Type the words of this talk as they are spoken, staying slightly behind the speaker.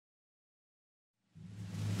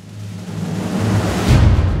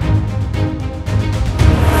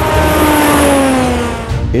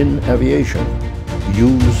in aviation,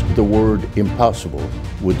 use the word impossible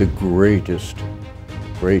with the greatest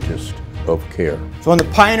of care. So in the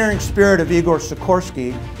pioneering spirit of Igor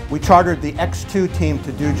Sikorsky, we chartered the X-2 team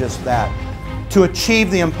to do just that, to achieve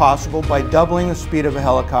the impossible by doubling the speed of a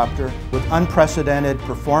helicopter with unprecedented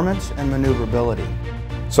performance and maneuverability.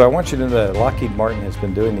 So I want you to know that Lockheed Martin has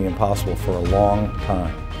been doing the impossible for a long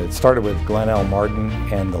time. It started with Glenn L. Martin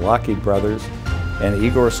and the Lockheed brothers and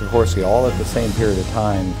Igor Sikorsky all at the same period of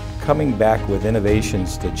time, coming back with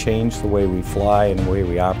innovations to change the way we fly and the way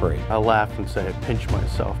we operate. I laugh and say I pinch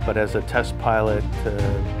myself, but as a test pilot, to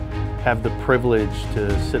have the privilege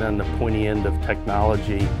to sit on the pointy end of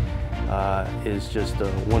technology is just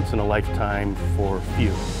a once in a lifetime for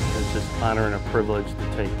few. It's just an honor and a privilege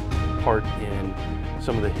to take part in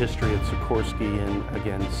some of the history of Sikorsky and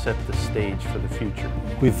again set the stage for the future.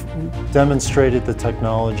 We've demonstrated the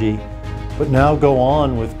technology, but now go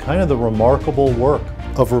on with kind of the remarkable work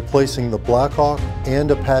of replacing the Black Hawk and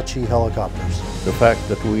Apache helicopters. The fact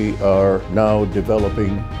that we are now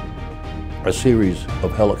developing a series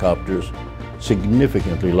of helicopters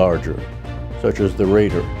significantly larger, such as the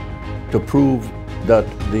Raider, to prove that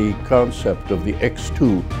the concept of the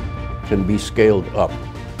X-2 can be scaled up.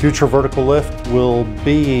 Future vertical lift will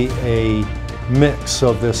be a mix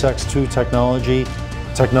of this X-2 technology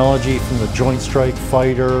from the Joint Strike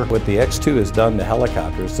Fighter. What the X-2 has done to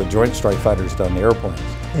helicopters, the Joint Strike Fighter has done to airplanes.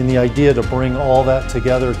 And the idea to bring all that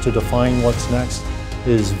together to define what's next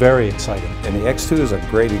is very exciting. And the X-2 is a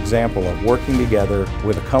great example of working together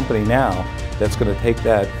with a company now that's going to take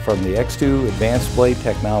that from the X-2 advanced blade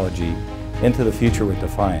technology into the future with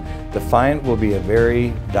Defiant. Defiant will be a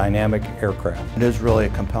very dynamic aircraft. It is really a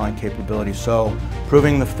compelling capability. So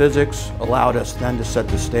proving the physics allowed us then to set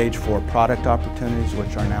the stage for product opportunities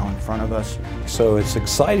which are now in front of us. So it's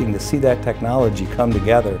exciting to see that technology come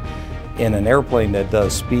together in an airplane that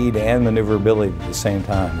does speed and maneuverability at the same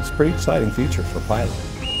time. It's a pretty exciting future for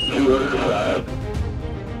pilots. 205,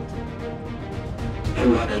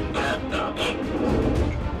 210 knots.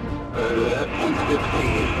 That's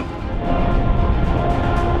 215.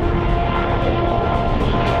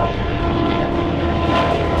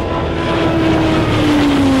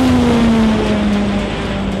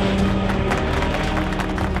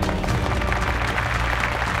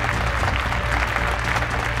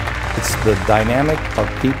 It's the dynamic of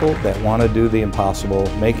people that want to do the impossible,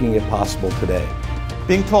 making it possible today.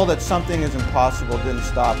 Being told that something is impossible didn't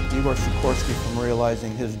stop Igor Sikorsky from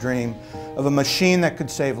realizing his dream of a machine that could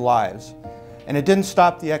save lives. And it didn't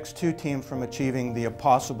stop the X-2 team from achieving the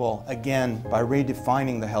impossible again by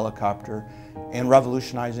redefining the helicopter and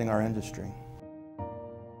revolutionizing our industry.